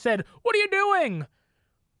everyone said, what are you doing?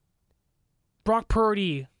 Brock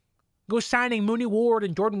Purdy, go signing Mooney Ward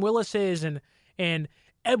and Jordan Willis's and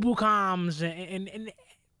Ebukams and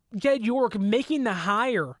Jed York making the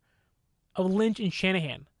hire of Lynch and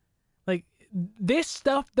Shanahan. Like, this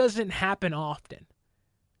stuff doesn't happen often.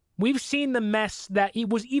 We've seen the mess that it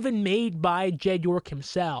was even made by Jed York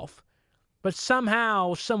himself, but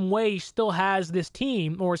somehow, some way, he still has this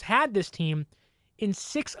team, or has had this team, in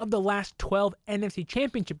 6 of the last 12 NFC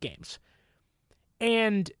championship games.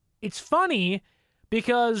 And it's funny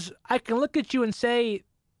because I can look at you and say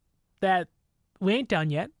that we ain't done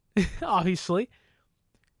yet, obviously.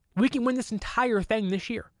 We can win this entire thing this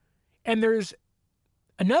year. And there's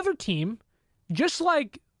another team, just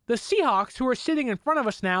like the Seahawks, who are sitting in front of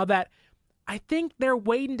us now, that I think they're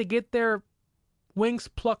waiting to get their wings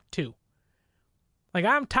plucked too. Like,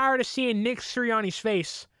 I'm tired of seeing Nick Sirianni's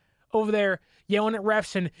face over there yelling at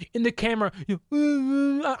refs and in the camera.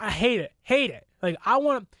 I hate it. Like, I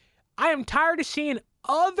am tired of seeing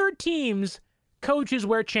other teams' coaches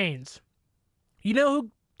wear chains. You know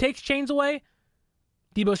who takes chains away?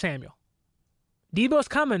 Deebo Samuel. Deebo's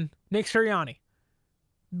coming. Nick Sirianni.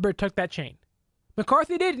 Better tuck that chain.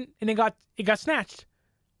 McCarthy didn't, and it got snatched.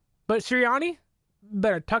 But Sirianni,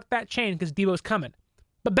 better tuck that chain because Deebo's coming.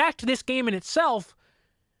 But back to this game in itself,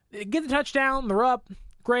 get the touchdown, they're up,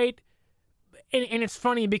 great. And it's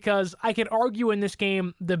funny because I could argue in this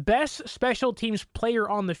game the best special teams player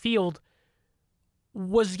on the field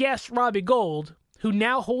was, yes, Robbie Gould, who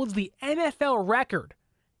now holds the NFL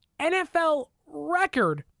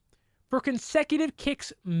record for consecutive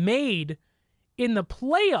kicks made in the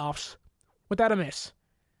playoffs without a miss.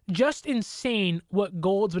 Just insane what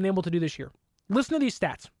Gould's been able to do this year. Listen to these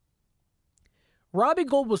stats. Robbie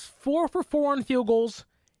Gould was 4 for 4 on field goals,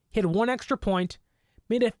 hit 1 extra point,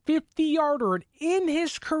 made a 50-yarder, and in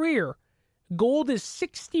his career, Gould is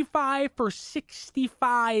 65 for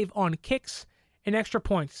 65 on kicks and extra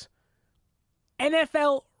points.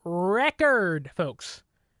 NFL record, folks.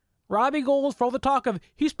 Robbie Gould, for all the talk of,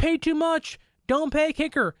 he's paid too much, don't pay a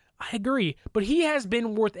kicker. I agree, but he has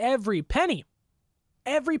been worth every penny.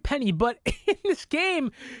 Every penny, but in this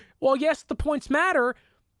game, well, yes, the points matter.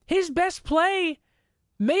 His best play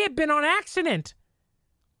may have been on accident,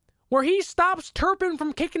 where he stops Turpin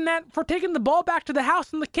from taking the ball back to the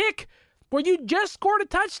house in the kick, where you just scored a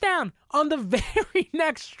touchdown on the very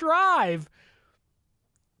next drive.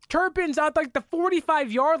 Turpin's out like the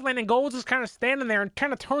 45-yard line, and Gould is kind of standing there and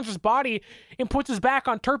kind of turns his body and puts his back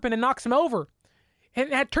on Turpin and knocks him over.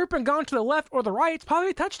 And had Turpin gone to the left or the right, it's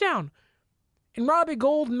probably a touchdown. And Robbie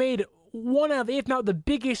Gould made one of, if not the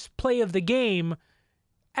biggest play of the game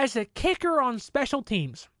as a kicker on special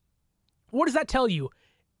teams. What does that tell you?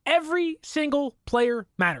 Every single player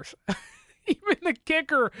matters. even the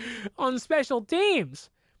kicker on special teams.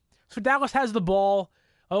 So Dallas has the ball.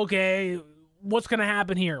 Okay, what's going to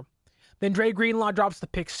happen here? Then Dre Greenlaw drops the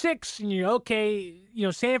pick six, and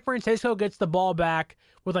San Francisco gets the ball back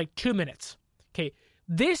with like 2 minutes. Okay,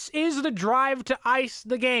 this is the drive to ice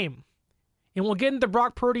the game. And we'll get into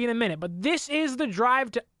Brock Purdy in a minute, but this is the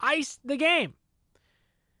drive to ice the game.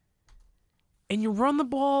 And you run the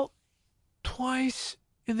ball twice,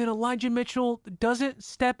 and then Elijah Mitchell doesn't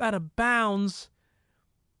step out of bounds.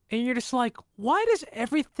 And you're just like, why does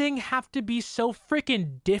everything have to be so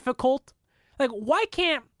freaking difficult? Like, why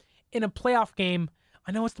can't, in a playoff game,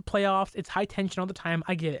 I know it's the playoffs, it's high tension all the time,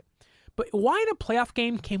 I get it. But why in a playoff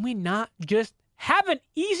game can we not just have an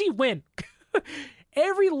easy win?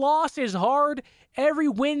 Every loss is hard. Every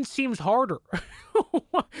win seems harder.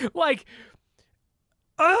 Like,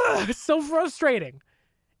 it's so frustrating.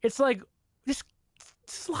 It's like, just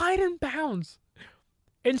slide in bounds.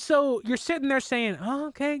 And so you're sitting there saying, oh,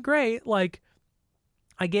 okay, great. Like,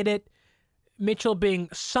 I get it. Mitchell being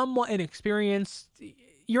somewhat inexperienced.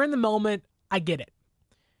 You're in the moment. I get it.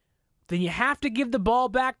 Then you have to give the ball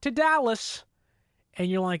back to Dallas. And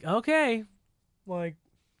you're like, okay, like,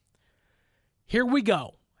 here we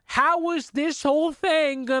go. How is this whole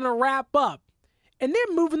thing going to wrap up? And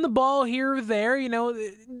they're moving the ball here or there.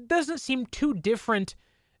 It doesn't seem too different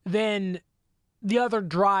than the other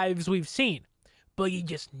drives we've seen. But you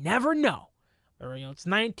just never know. Or, it's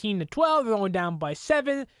 19-12. They're only down by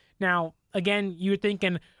 7. Now, again, you're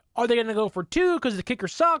thinking, are they going to go for 2 because the kicker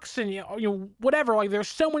sucks? And, whatever. Like, there's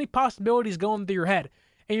so many possibilities going through your head.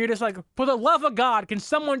 And you're just like, for the love of God, can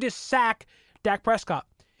someone just sack Dak Prescott?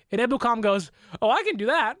 And Ebukam goes, oh, I can do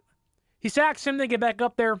that. He sacks him. They get back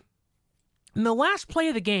up there. In the last play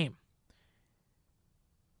of the game,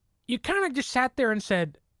 you kind of just sat there and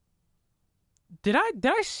said, did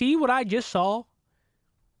I see what I just saw?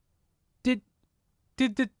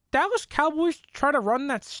 Did the Dallas Cowboys try to run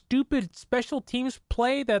that stupid special teams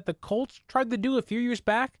play that the Colts tried to do a few years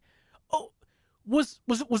back? Oh, was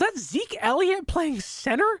that Zeke Elliott playing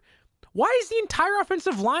center? Why is the entire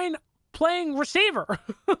offensive line playing receiver?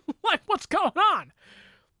 Like, what's going on?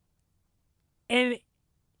 And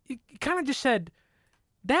it kind of just said,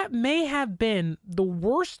 that may have been the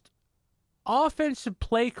worst offensive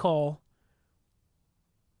play call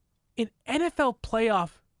in NFL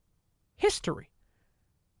playoff history.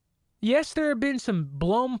 Yes, there have been some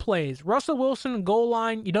blown plays. Russell Wilson, goal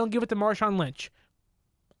line, you don't give it to Marshawn Lynch.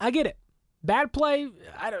 I get it. Bad play,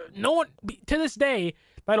 no one, to this day,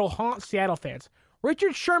 that'll haunt Seattle fans.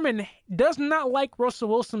 Richard Sherman does not like Russell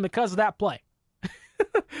Wilson because of that play.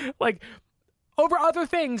 Like, over other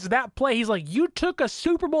things, that play, he's like, you took a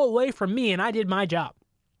Super Bowl away from me and I did my job.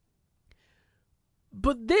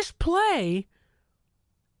 But this play,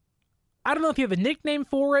 I don't know if you have a nickname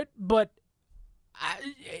for it, but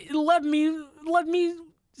it left me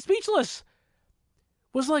speechless.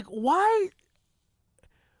 Was like, why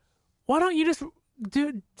don't you just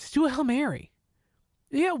do a Hail Mary?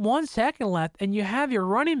 You got 1 second left, and you have your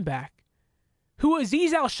running back, who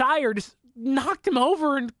Azeez Al-Shire just knocked him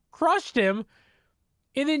over and crushed him,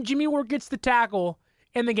 and then Jimmy Ward gets the tackle,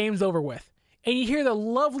 and the game's over with. And you hear the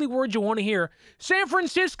lovely words you want to hear. San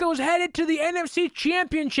Francisco's headed to the NFC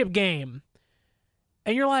Championship game.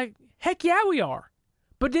 And you're like, heck yeah, we are.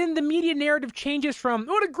 But then the media narrative changes from,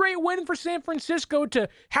 what a great win for San Francisco, to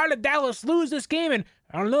how did Dallas lose this game? And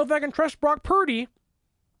I don't know if I can trust Brock Purdy.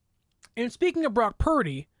 And speaking of Brock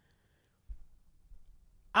Purdy,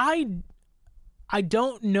 I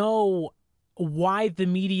don't know why the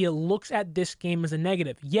media looks at this game as a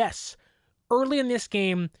negative. Yes, early in this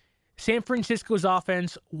game, San Francisco's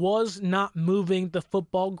offense was not moving the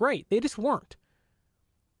football great. They just weren't.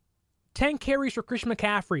 10 carries for Christian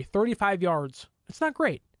McCaffrey, 35 yards. It's not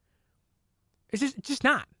great. It's just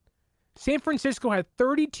not. San Francisco had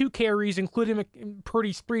 32 carries, including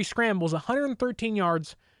Purdy's 3 scrambles, 113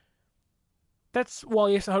 yards. That's, well,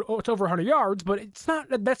 yes, it's over 100 yards, but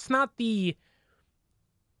that's not the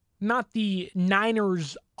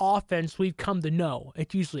Niners offense we've come to know.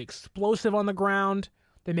 It's usually explosive on the ground.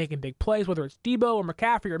 They're making big plays, whether it's Debo or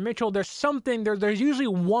McCaffrey or Mitchell. There's something, there's usually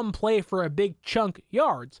one play for a big chunk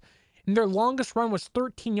yards. And their longest run was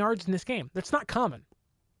 13 yards in this game. That's not common.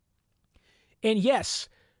 And yes,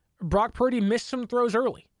 Brock Purdy missed some throws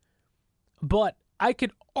early. But I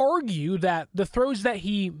could argue that the throws that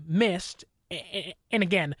he missed, and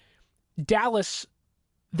again, Dallas,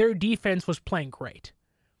 their defense was playing great.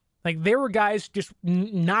 Like, there were guys just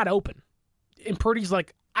not open. And Purdy's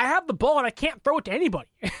like, I have the ball and I can't throw it to anybody.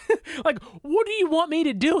 Like, what do you want me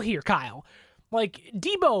to do here, Kyle? Like,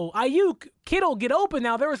 Debo, Ayuk, Kittle get open.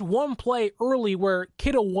 Now, there was one play early where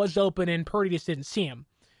Kittle was open and Purdy just didn't see him.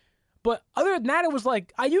 But other than that, it was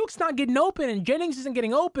like Ayuk's not getting open and Jennings isn't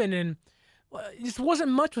getting open, and just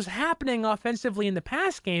wasn't much was happening offensively in the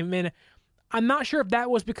pass game. And I'm not sure if that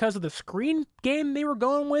was because of the screen game they were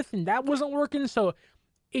going with and that wasn't working. So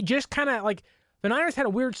it just kind of like the Niners had a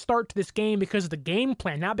weird start to this game because of the game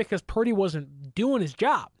plan, not because Purdy wasn't doing his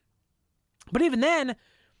job. But even then,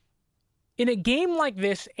 in a game like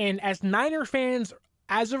this, and as Niner fans,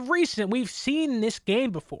 as of recent, we've seen this game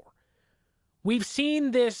before. We've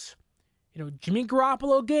seen this, Jimmy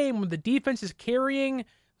Garoppolo game where the defense is carrying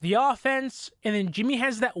the offense, and then Jimmy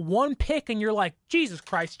has that one pick, and you're like, Jesus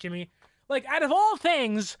Christ, Jimmy. Like, out of all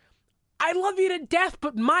things, I love you to death,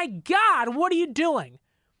 but my God, what are you doing?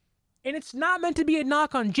 And it's not meant to be a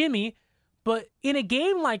knock on Jimmy, but in a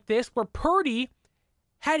game like this where Purdy,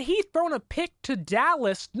 had he thrown a pick to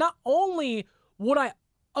Dallas, not only would I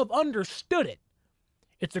have understood it.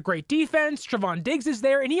 It's a great defense, Trevon Diggs is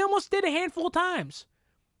there, and he almost did a handful of times.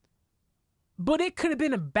 But it could have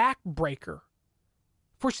been a backbreaker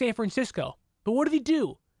for San Francisco. But what did he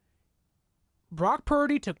do? Brock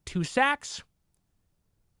Purdy took 2 sacks,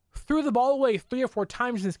 threw the ball away 3 or 4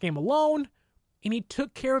 times in this game alone, and he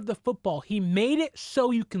took care of the football. He made it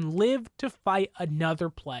so you can live to fight another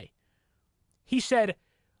play. He said,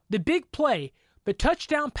 the big play, the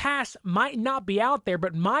touchdown pass might not be out there,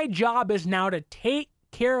 but my job is now to take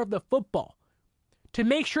care of the football, to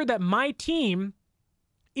make sure that my team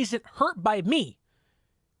isn't hurt by me.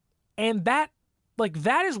 And that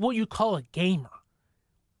is what you call a gamer.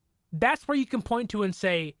 That's where you can point to and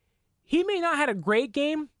say, he may not have had a great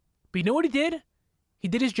game, but you know what he did? He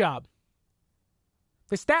did his job.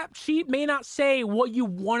 The stat sheet may not say what you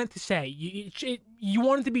want it to say. You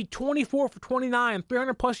want it to be 24 for 29,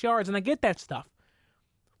 300 plus yards, and I get that stuff.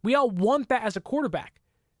 We all want that as a quarterback.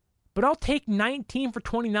 But I'll take 19 for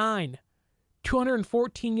 29,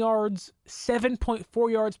 214 yards,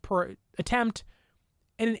 7.4 yards per attempt,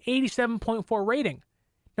 and an 87.4 rating.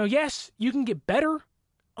 Now, yes, you can get better,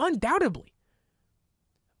 undoubtedly.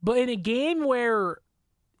 But in a game where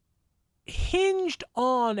hinged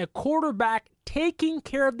on a quarterback taking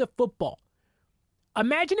care of the football,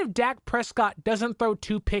 imagine if Dak Prescott doesn't throw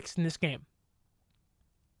 2 picks in this game.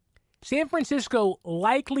 San Francisco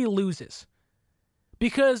likely loses.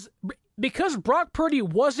 Because Brock Purdy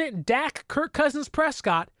wasn't Dak, Kirk Cousins,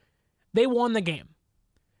 Prescott, they won the game.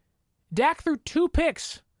 Dak threw 2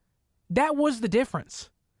 picks. That was the difference.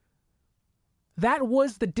 That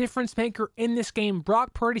was the difference maker in this game.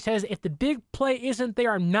 Brock Purdy says, if the big play isn't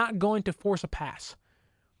there, I'm not going to force a pass.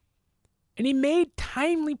 And he made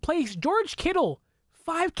timely plays. George Kittle,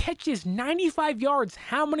 5 catches, 95 yards.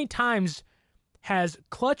 How many times has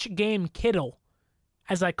clutch game Kittle,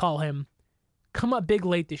 as I call him, come up big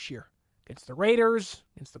late this year? Against the Raiders,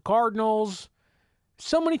 against the Cardinals,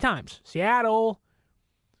 so many times. Seattle.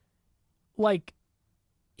 Like,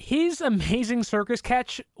 his amazing circus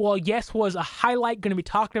catch, well, yes, was a highlight going to be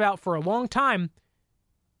talked about for a long time.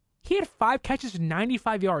 He had 5 catches and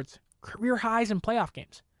 95 yards, career highs in playoff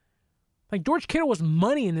games. Like, George Kittle was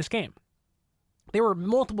money in this game. There were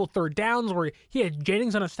multiple third downs where he had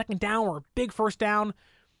Jennings on a second down or a big first down.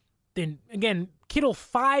 Then, again, Kittle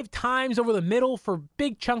 5 times over the middle for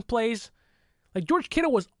big chunk plays. Like, George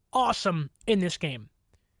Kittle was awesome in this game.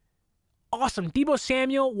 Awesome. Deebo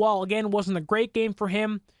Samuel, while, again, wasn't a great game for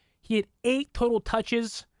him, he had 8 total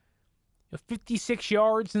touches, 56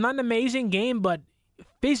 yards. Not an amazing game, but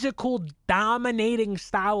physical, dominating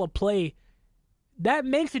style of play. That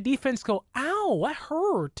makes the defense go, ow, that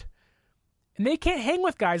hurt. And they can't hang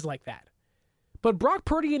with guys like that. But Brock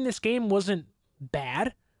Purdy in this game wasn't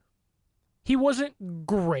bad. He wasn't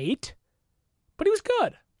great, but he was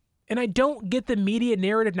good. And I don't get the media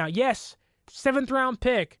narrative now. Yes, 7th round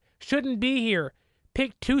pick, shouldn't be here.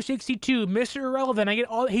 Pick 262, Mr. Irrelevant. I get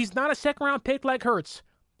all. He's not a 2nd round pick like Hurts.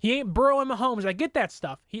 He ain't Burrow and Mahomes. I get that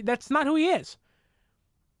stuff. That's not who he is.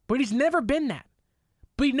 But he's never been that.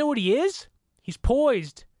 But you know what he is? He's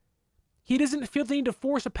poised. He doesn't feel the need to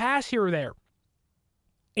force a pass here or there.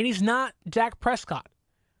 And he's not Dak Prescott,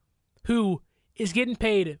 who is getting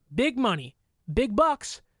paid big money, big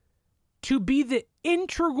bucks, to be the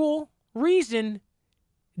integral reason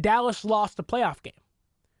Dallas lost the playoff game.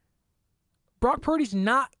 Brock Purdy's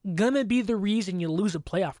not going to be the reason you lose a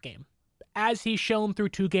playoff game, as he's shown through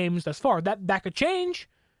 2 games thus far. That could change,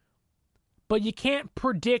 but you can't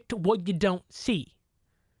predict what you don't see,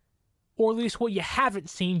 or at least what you haven't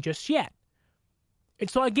seen just yet.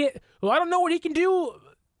 And so I don't know what he can do.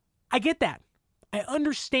 I get that. I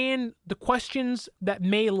understand the questions that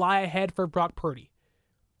may lie ahead for Brock Purdy.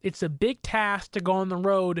 It's a big task to go on the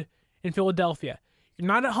road in Philadelphia. You're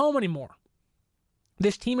not at home anymore.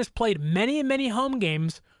 This team has played many, many home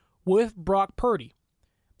games with Brock Purdy.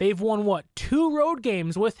 They've won, 2 road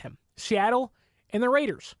games with him? Seattle and the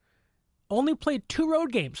Raiders. Only played 2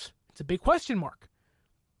 road games. It's a big question mark.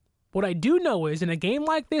 What I do know is in a game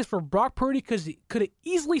like this where Brock Purdy could have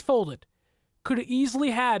easily folded, could have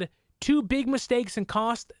easily had 2 big mistakes and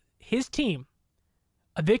cost his team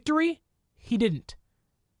a victory, he didn't.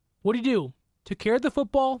 What did he do? Took care of the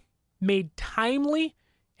football, made timely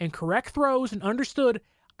and correct throws, and understood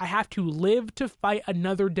I have to live to fight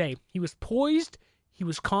another day. He was poised, he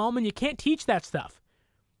was calm, and you can't teach that stuff.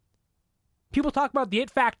 People talk about the it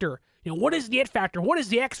factor. What is the it factor? What is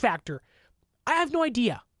the X factor? I have no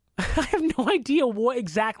idea. I have no idea what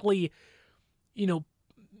exactly,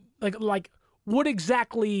 what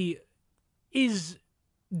exactly is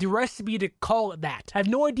the recipe to call it that. I have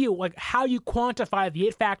no idea how you quantify the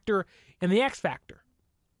it factor and the X factor.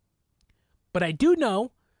 But I do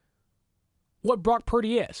know what Brock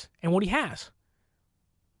Purdy is and what he has.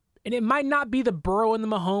 And it might not be the Burrow and the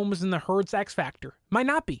Mahomes and the Hurts X factor. Might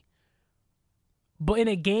not be. But in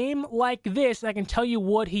a game like this, I can tell you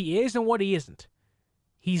what he is and what he isn't.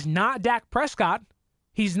 He's not Dak Prescott.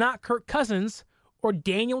 He's not Kirk Cousins or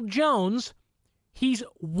Daniel Jones. He's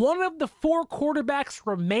one of the 4 quarterbacks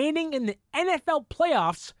remaining in the NFL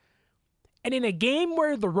playoffs. And in a game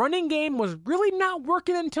where the running game was really not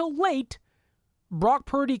working until late, Brock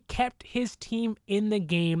Purdy kept his team in the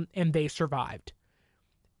game and they survived.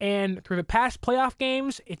 And through the past playoff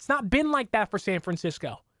games, it's not been like that for San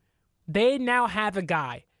Francisco. They now have a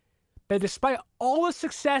guy that despite all the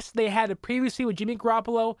success they had previously with Jimmy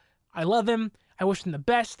Garoppolo, I love him. I wish him the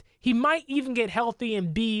best. He might even get healthy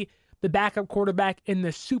and be the backup quarterback in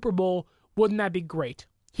the Super Bowl. Wouldn't that be great?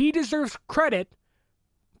 He deserves credit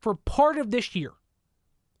for part of this year.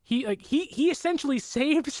 He essentially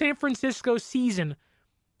saved San Francisco's season.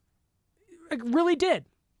 Really did.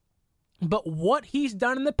 But what he's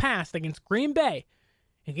done in the past against Green Bay,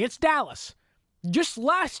 against Dallas, just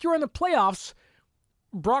last year in the playoffs,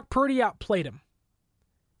 Brock Purdy outplayed him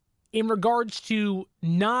in regards to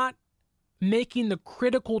not making the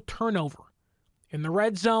critical turnover in the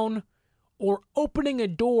red zone or opening a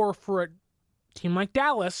door for a team like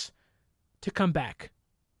Dallas to come back.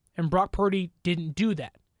 And Brock Purdy didn't do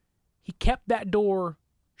that. He kept that door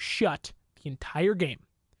shut the entire game.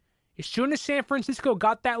 As soon as San Francisco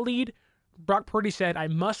got that lead, Brock Purdy said, I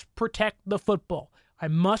must protect the football. I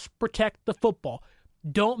must protect the football.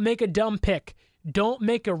 Don't make a dumb pick. Don't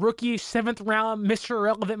make a rookie 7th round Mr.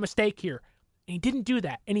 Irrelevant mistake here. And he didn't do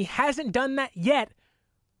that. And he hasn't done that yet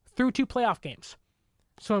through 2 playoff games.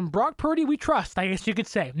 So in Brock Purdy, we trust, I guess you could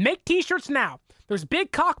say. Make t-shirts now. There's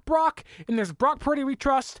Big Cock Brock and there's Brock Purdy we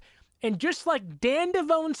trust. And just like Dan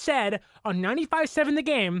Devone said on 95.7 The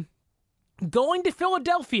Game, going to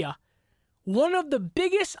Philadelphia, one of the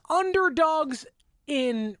biggest underdogs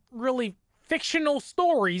in really fictional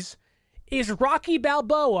stories is Rocky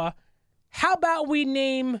Balboa. How about we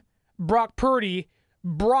name Brock Purdy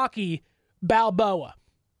Brocky Balboa?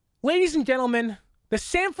 Ladies and gentlemen, the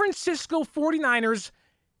San Francisco 49ers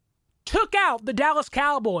took out the Dallas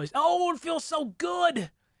Cowboys. Oh, it feels so good.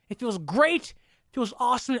 It feels great. It feels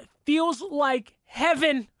awesome. It feels like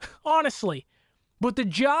heaven, honestly. But the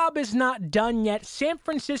job is not done yet. San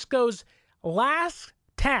Francisco's last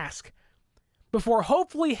task before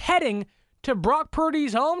hopefully heading to Brock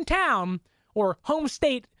Purdy's hometown or home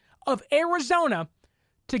state of Arizona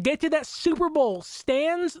to get to that Super Bowl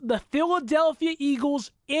stands the Philadelphia Eagles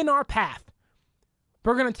in our path.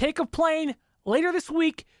 We're going to take a plane later this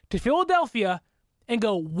week to Philadelphia and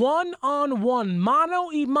go one-on-one,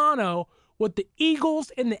 mano-a-mano with the Eagles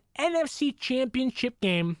in the NFC Championship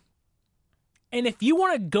game. And if you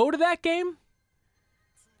want to go to that game,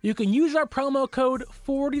 you can use our promo code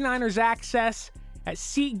 49ersaccess at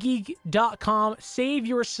SeatGeek.com. Save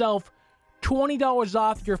yourself $20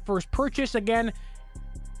 off your first purchase. Again,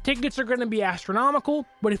 tickets are going to be astronomical,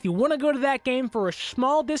 but if you want to go to that game for a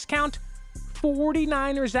small discount,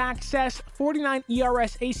 49ers Access,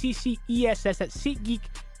 49ERSACCESS at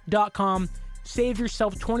SeatGeek.com. Save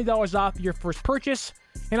yourself $20 off your first purchase.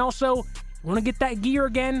 And also, you want to get that gear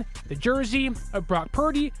again, the jersey of Brock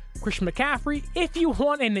Purdy, Christian McCaffrey. If you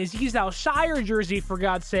want an Azeez Al-Shaair jersey, for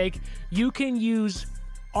God's sake, you can use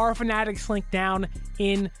our Fanatics link down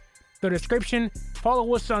in the description.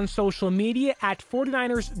 Follow us on social media at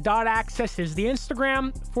 49ers.access is the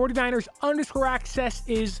Instagram. 49ers_access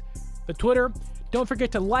is the Twitter. Don't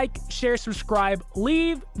forget to like, share, subscribe,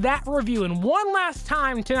 leave that review. And one last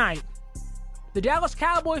time tonight, the Dallas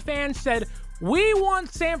Cowboy fans said, we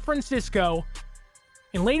want San Francisco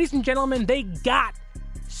And ladies and gentlemen, they got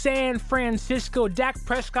San Francisco. Dak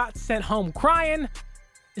Prescott sent home crying.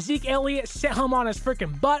 Zeke Elliott sent home on his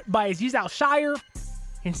freaking butt by Azeez Al-Shire.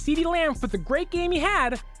 And CeeDee Lamb, for the great game he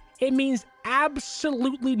had, it means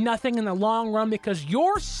absolutely nothing in the long run because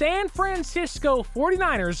your San Francisco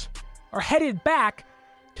 49ers are headed back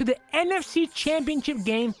to the NFC Championship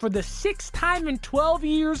game for the 6th time in 12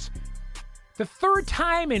 years, the 3rd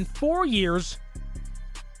time in 4 years.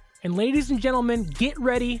 And ladies and gentlemen, get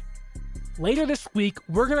ready. Later this week,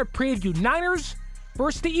 we're going to preview Niners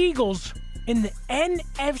versus the Eagles in the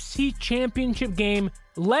NFC Championship game.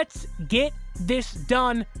 Let's get this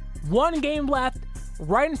done. One game left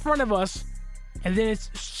right in front of us, and then it's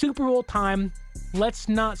Super Bowl time. Let's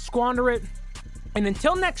not squander it. And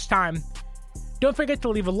until next time, don't forget to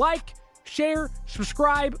leave a like, share,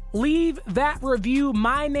 subscribe, leave that review.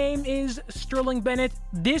 My name is Sterling Bennett.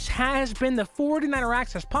 This has been the 49er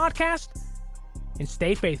Access Podcast, and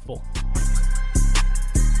stay faithful.